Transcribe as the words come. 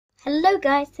Hello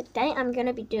guys, today I'm going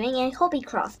to be doing a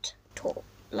Hobbycraft tour,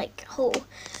 haul.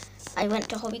 I went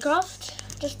to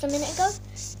Hobbycraft just a minute ago,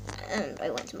 and I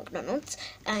went to McDonald's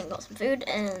and got some food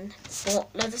and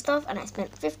bought loads of stuff, and I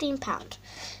spent £15.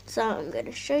 So I'm going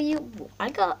to show you what I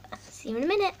got. See you in a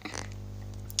minute.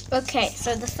 Okay,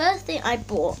 so the first thing I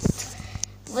bought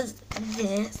was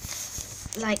this,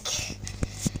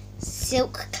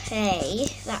 silk clay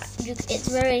that it's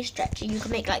very stretchy. You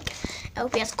can make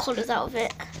LPS collars out of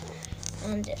it,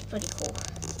 and it's pretty cool.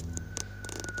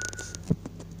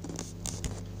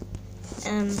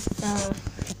 So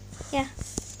yeah.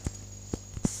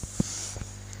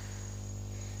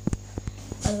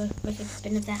 By the way, my favorite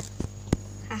spin is that.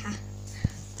 Haha.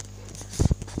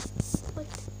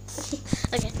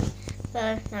 Okay,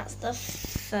 so that's the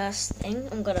first thing.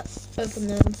 I'm gonna open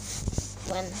them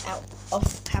when out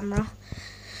off camera,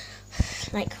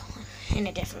 in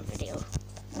a different video.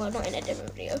 Well, not in a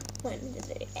different video, when the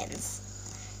video ends.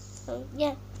 So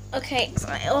yeah. Okay, so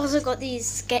I also got these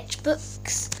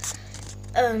sketchbooks,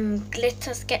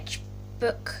 glitter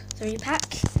sketchbook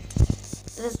 3-pack.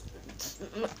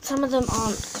 Some of them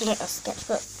aren't glitter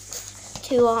sketchbooks,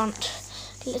 2 aren't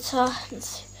glitter, and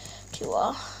 2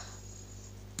 are.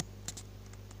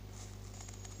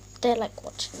 They're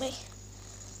watching me.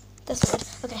 That's weird.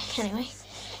 Okay, anyway.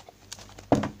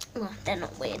 Well, they're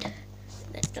not weird.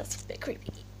 They're just a bit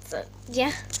creepy. So,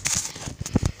 yeah.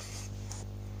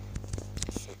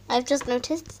 I've just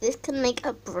noticed this can make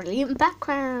a brilliant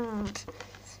background.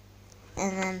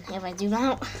 And then if I zoom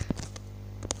out,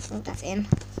 oh, that's in.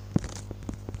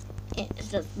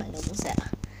 It's just my normal set.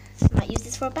 I might use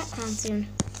this for a background soon.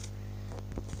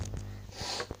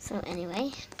 So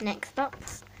anyway, next up.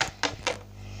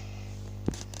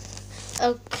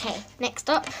 Okay, next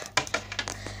up,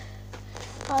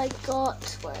 I got,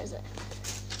 where is it?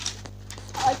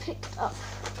 I picked up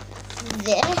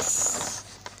this.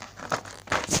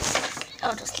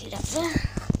 I'll just keep it up there.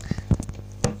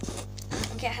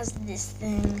 Okay, it has this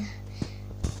thing,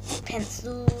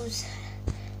 pencils,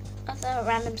 other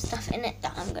random stuff in it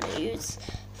that I'm going to use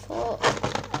for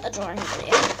a drawing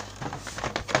video.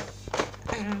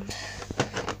 And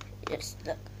just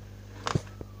look,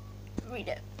 read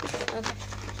it. Okay,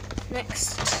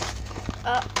 next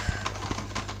up,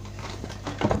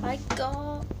 I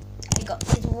got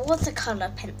these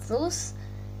watercolor pencils.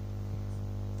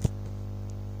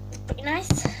 It's pretty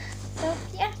nice. So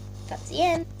yeah, that's the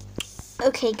end.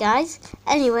 Okay guys,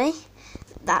 anyway,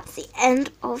 that's the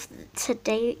end of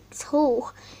today's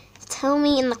haul. Tell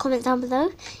me in the comments down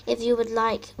below if you would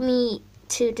like me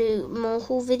to do more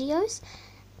haul videos,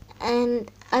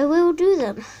 and I will do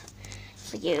them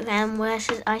for you, and where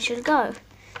I should go,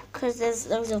 because there's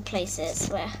loads of places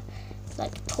where,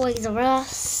 Toys R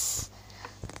Us,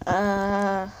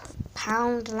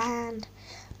 Poundland,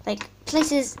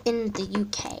 places in the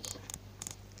UK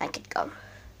I could go.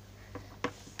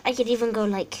 I could even go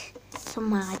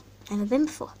somewhere I've never been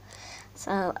before.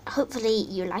 So hopefully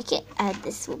you like it, and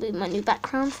this will be my new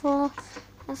background for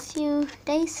a few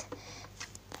days.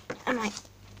 And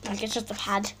it's just a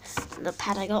pad. The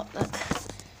pad I got, look.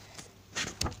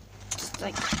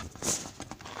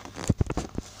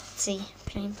 See,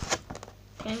 plain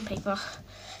paper,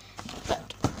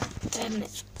 but then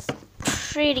it's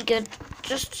pretty good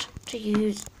just to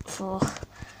use for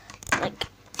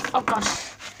oh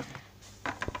gosh,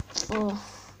 for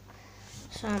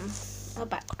a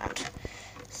background.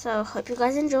 So hope you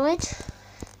guys enjoyed,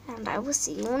 and I will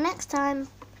see you all next time.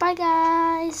 Bye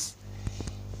guys.